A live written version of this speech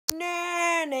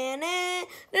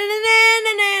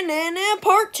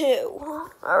Part 2.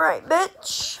 Alright,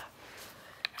 bitch.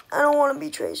 I don't want to be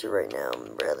Tracer right now,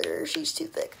 brother. She's too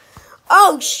thick.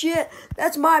 Oh, shit.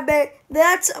 That's my bae.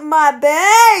 That's my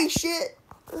bae. Shit.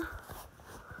 Oh,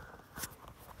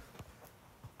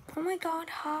 my God.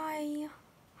 Hi.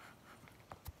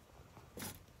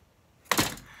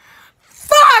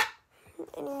 Fuck!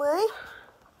 Anyway.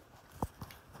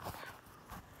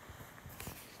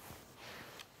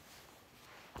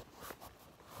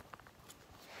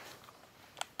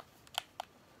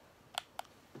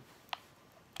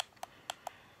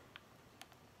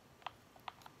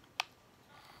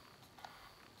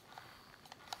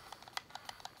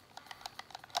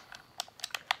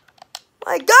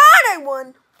 My God, I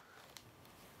won.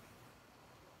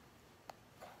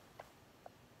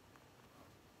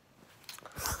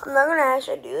 I'm not gonna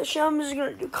actually do the show. I'm just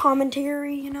gonna do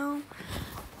commentary, you know.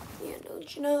 Yeah,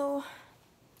 don't you know?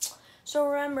 So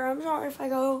remember, I'm sorry if I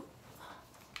go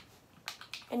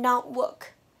and not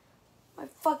look. My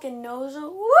fucking nose.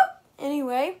 Whoop.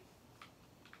 Anyway.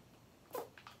 What's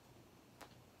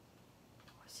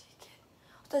he get?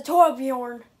 The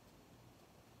Torbjorn.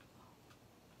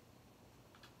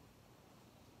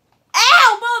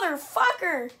 Ow,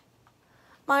 motherfucker!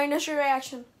 My initial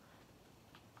reaction.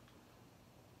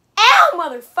 Ow,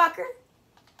 motherfucker!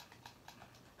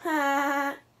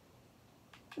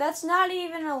 That's not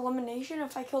even an elimination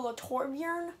if I kill a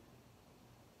Torbjorn.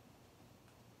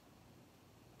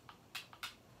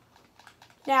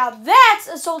 Now that's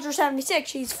a Soldier 76.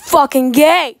 She's fucking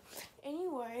gay.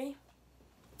 Anyway.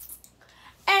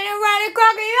 And then Riding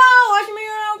Crocodile, watch me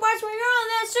run,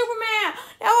 that's Superman.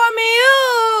 Now want me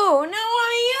you. Now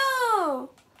want me you.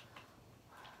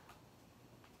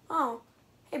 Oh.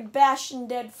 Hey, Bastion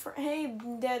dead. Hey,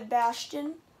 dead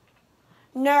Bastion.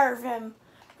 Nerf him.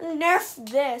 Nerf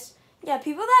this. Yeah,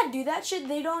 people that do that shit,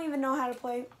 they don't even know how to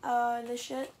play this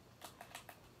shit.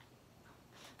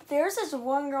 There's this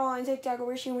one girl on TikTok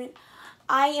where she went,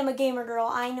 I am a gamer girl.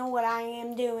 I know what I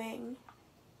am doing.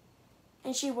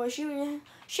 And she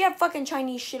had fucking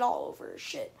Chinese shit all over her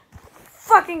shit.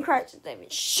 Fucking Christ, let me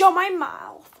show my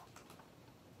mouth.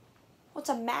 What's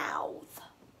a mouth?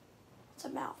 What's a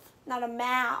mouth? Not a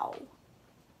mow.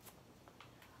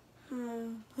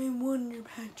 I wonder,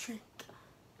 Patrick.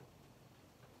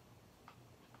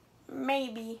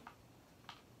 Maybe.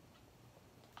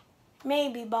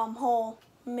 Maybe, bumhole.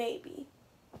 Maybe.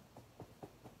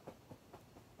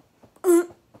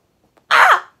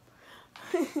 Ah!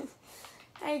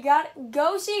 Hey,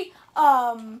 go see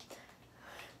from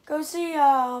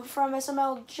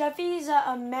SML Jeffy's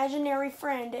Imaginary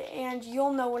Friend, and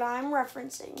you'll know what I'm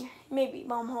referencing. Maybe,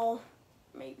 bumhole.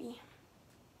 Maybe.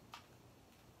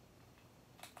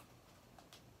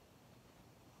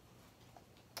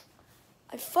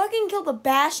 I fucking killed a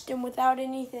Bastion without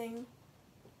anything.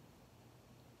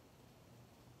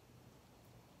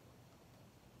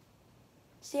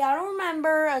 See, I don't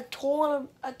remember a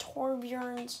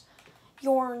Torbjorn's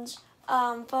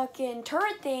fucking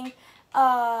turret thing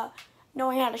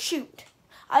knowing how to shoot.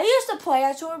 I used to play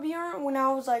as Torbjorn when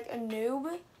I was like a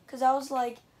noob, because I was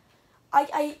like,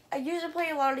 I used to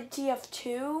play a lot of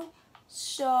TF2,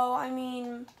 so I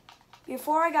mean,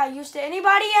 before I got used to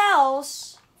anybody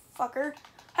else, fucker.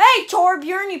 Hey,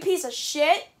 Torbjorn, you piece of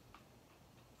shit.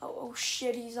 Oh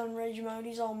shit, he's on Rage mode,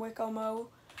 he's on Wicco mode.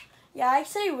 Yeah, I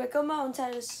say Wicco mode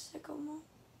instead of Sicko mode.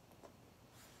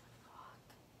 Fuck.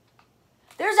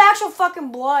 There's actual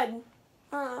fucking blood.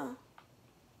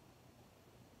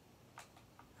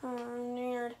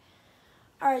 Weird.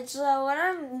 Alright, so what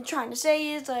I'm trying to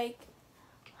say is, like,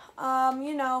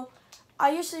 you know,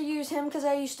 I used to use him because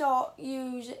I used to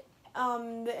use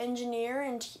the engineer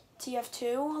in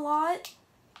TF2 a lot.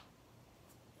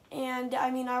 And,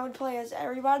 I mean, I would play as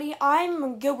everybody.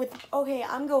 I'm good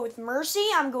with Mercy.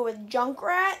 I'm good with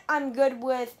Junkrat. I'm good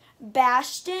with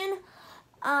Bastion.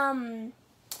 I'm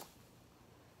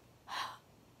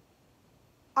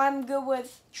good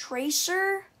with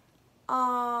Tracer.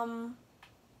 Torbjorn.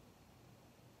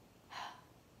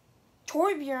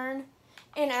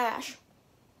 And Ash.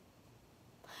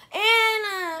 And,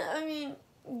 I mean,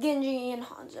 Genji and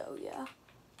Hanzo, yeah.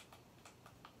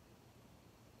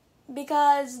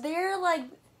 Because they're like,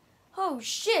 oh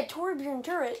shit, Torbjorn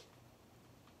turret.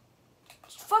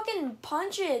 Just fucking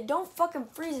punch it. Don't fucking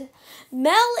freeze it.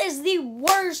 Mel is the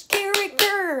worst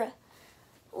character.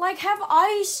 Like, have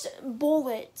ice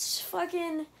bullets.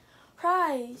 Fucking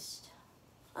Christ.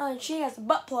 She has a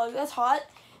butt plug. That's hot.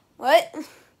 What?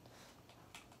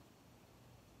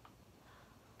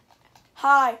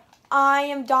 Hi, I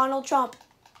am Donald Trump.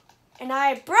 And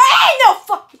I no,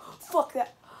 fuck you. Fuck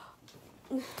that.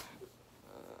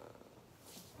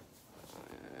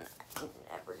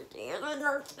 You're the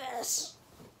nervous.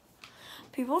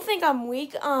 People think I'm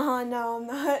weak. No, I'm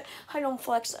not. I don't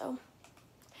flex though.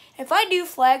 If I do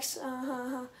flex,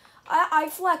 I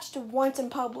flexed once in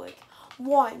public.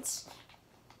 Once.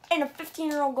 In a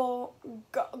 15-year-old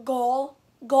goal.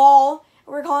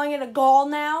 We're calling it a goal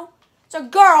now. It's a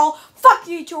girl. Fuck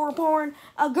you, tour porn.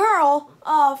 A girl,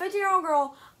 15-year-old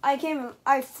girl.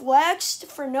 I flexed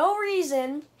for no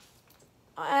reason.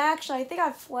 Actually, I think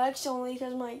I flexed only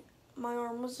because my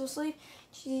arm was asleep.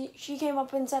 She came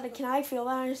up and said, "Can I feel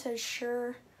that?" I said,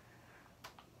 "Sure."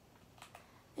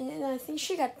 And I think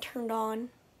she got turned on.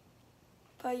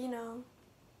 But you know,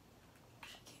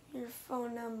 your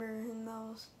phone number and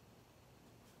those.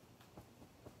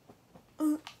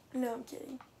 No, I'm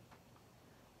kidding.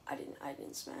 I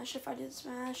didn't smash. If I did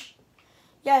smash,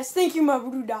 yes, thank you, my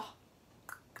Buddha.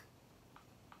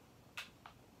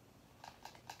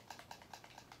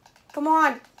 Come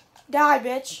on, die,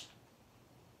 bitch.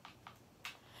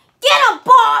 Get him,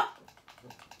 Bob.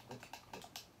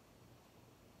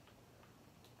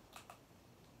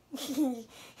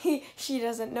 She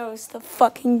doesn't notice the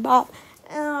fucking Bob.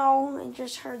 Oh, I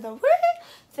just heard the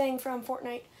thing from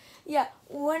Fortnite. Yeah,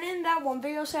 when in that one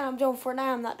video saying I'm doing Fortnite,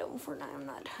 I'm not doing Fortnite. I'm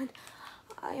not done.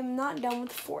 I am not done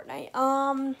with Fortnite.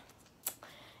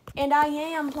 And I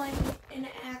am playing an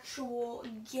actual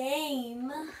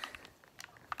game.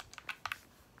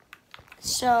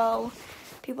 So,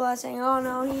 people are saying, "Oh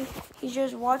no, he's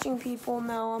just watching people."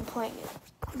 No, I'm playing it.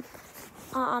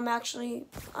 I'm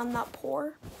not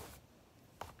poor.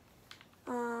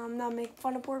 I'm not making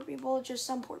fun of poor people. Just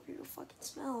some poor people fucking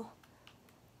smell.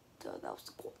 So that was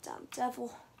the cool time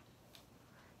devil.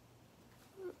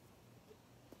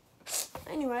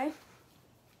 Anyway.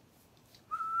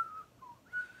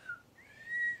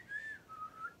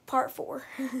 Part 4.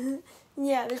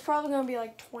 Yeah, there's probably going to be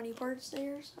like 20 parts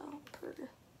there, so Perga.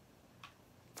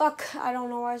 Fuck, I don't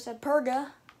know why I said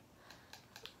Perga.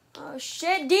 Oh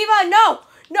shit, Diva, no!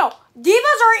 No,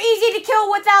 Divas are easy to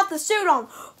kill without the suit on.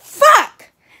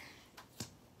 Fuck!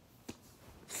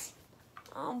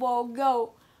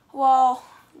 Well,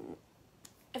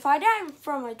 if I die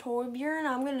from a toy Bjorn,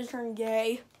 I'm going to turn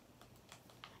gay.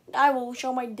 I will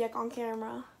show my dick on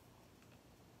camera.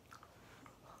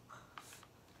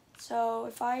 So,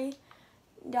 if I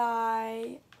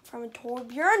die from a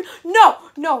Torbjorn,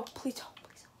 no, please don't,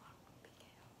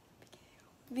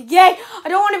 be gay. I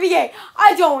don't want to be gay.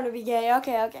 I don't want to be gay.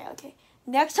 Okay.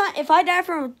 Next time, if I die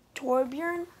from a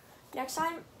Torbjorn, next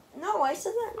time, no, I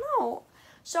said that, no.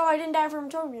 So I didn't die from a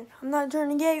Torbjorn. I'm not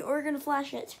turning gay or gonna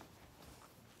flash it.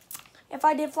 If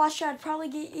I did flash it, I'd probably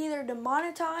get either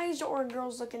demonetized or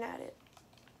girls looking at it.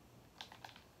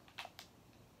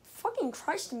 Fucking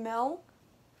Christ, Mel.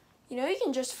 You know you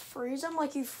can just freeze them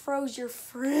like you froze your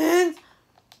friend.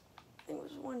 I think it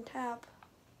was one tap.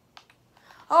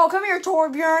 Oh, come here,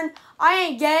 Torbjorn. I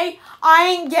ain't gay,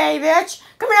 bitch.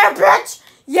 Come here, bitch.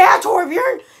 Yeah,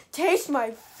 Torbjorn. Taste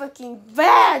my fucking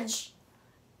veg.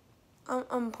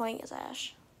 I'm playing as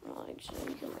Ash. Well,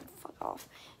 actually, you can like fuck off.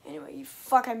 Anyway, you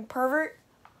fucking pervert.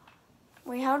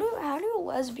 Wait, how do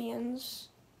lesbians?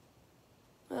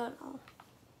 I don't know.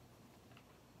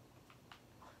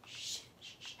 Shit.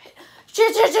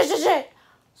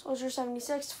 Soldier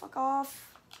 76, fuck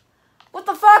off. What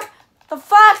the fuck?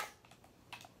 Fuck.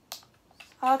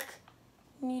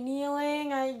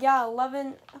 Kneeling, I got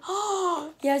 11.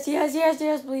 Oh, yes,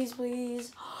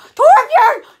 please.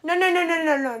 Torbjorn!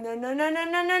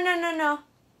 No.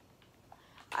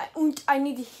 I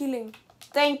need healing.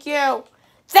 Thank you,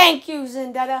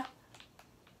 Zendetta.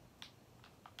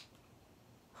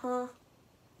 Huh?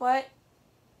 What?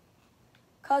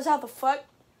 Cause how the fuck?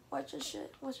 Watch this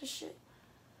shit.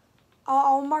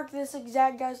 I'll mark this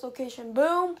exact guy's location.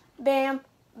 Boom, bam,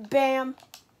 bam.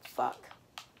 Fuck.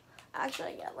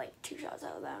 Actually, I got like 2 shots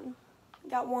out of that.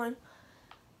 Got 1.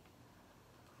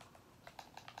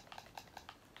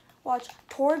 Watch.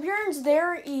 Torbjorn's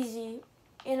there easy.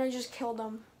 And I just killed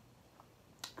him.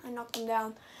 I knocked him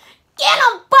down. Get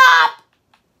him, Bob!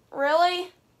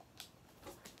 Really?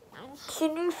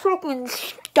 Can you fucking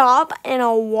stop in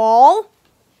a wall?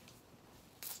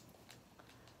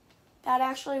 That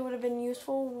actually would have been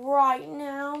useful right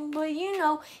now. But you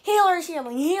know,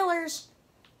 healers.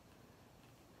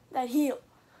 That heal.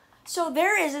 So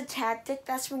there is a tactic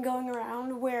that's been going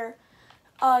around where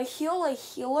heal a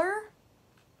healer.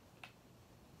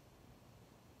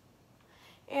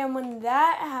 And when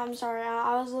that I'm sorry,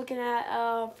 I was looking at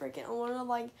freaking one of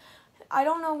like, I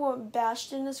don't know what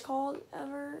Bastion is called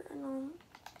ever.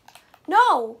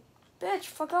 No, bitch,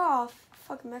 fuck off.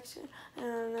 Fuck Mexican.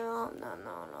 No.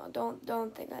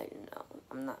 Don't think I know.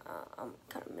 I'm not. I'm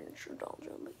kind of miniature doll,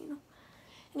 but you know.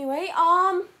 Anyway,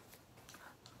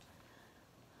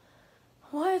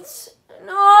 what?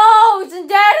 No, it's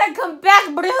dead. I come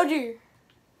back, brother.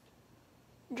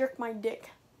 Jerk my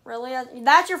dick. Really?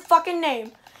 That's your fucking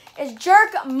name. It's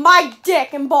jerk my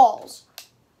dick and balls.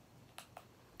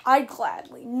 I'd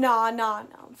gladly. Nah.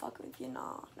 I'm fucking with you.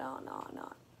 Nah.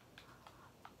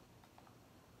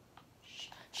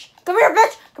 Shh. Come here,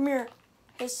 bitch. Come here.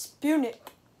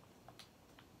 Hispanic.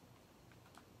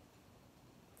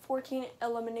 14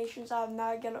 eliminations. I have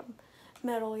not got a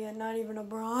medal yet. Not even a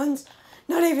bronze.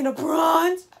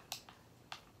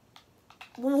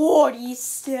 What are you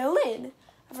selling?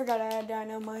 I forgot I had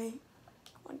dynamite.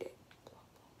 One day.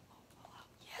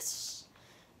 Yes.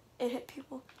 It hit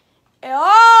people.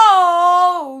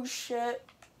 Oh, shit.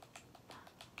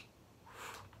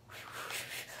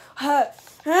 I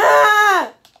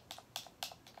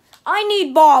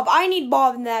need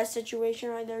Bob in that situation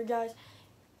right there, guys.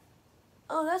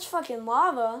 Oh, that's fucking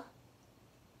lava.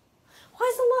 Why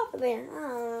is the lava there?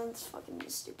 Oh, that's fucking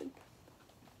stupid.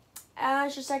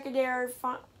 Ash, your secondary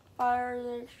fire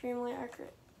is extremely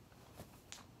accurate.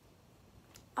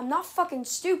 I'm not fucking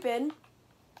stupid.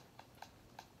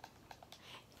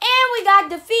 And we got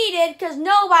defeated because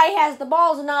nobody has the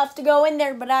balls enough to go in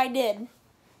there, but I did.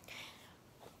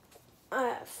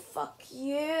 Fuck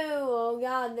you. Oh,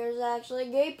 God, there's actually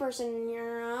a gay person in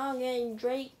here. Okay,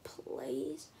 Drake,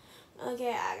 please. Okay,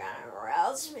 I got an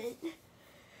arousement.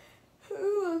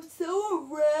 Ooh, I'm so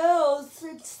aroused.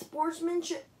 It's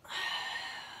sportsmanship.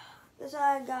 This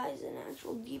guy's an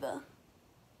actual diva.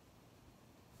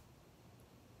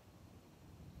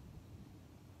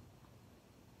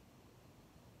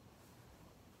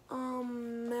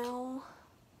 Mel.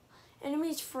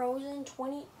 Enemies frozen.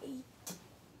 28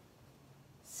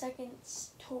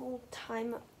 seconds total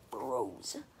time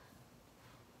froze.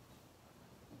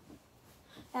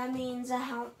 That means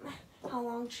how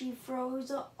long she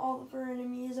froze all of her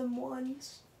enemies in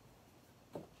once.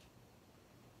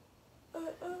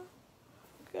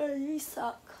 God, you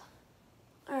suck.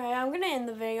 Alright, I'm gonna end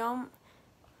the video.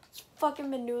 It's fucking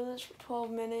been doing this for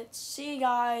 12 minutes. See you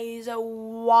guys.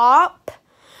 Wop.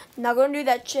 Not gonna do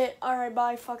that shit. Alright,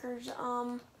 bye, fuckers.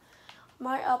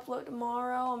 Might upload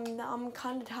tomorrow. I'm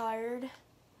kind of tired.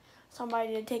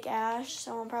 Somebody did take Ash,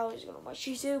 so I'm probably just gonna watch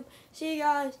YouTube. See you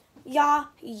guys. Yeah,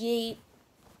 yeet.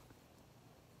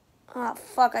 Ah,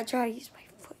 fuck, I tried to use my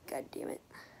foot. God damn it.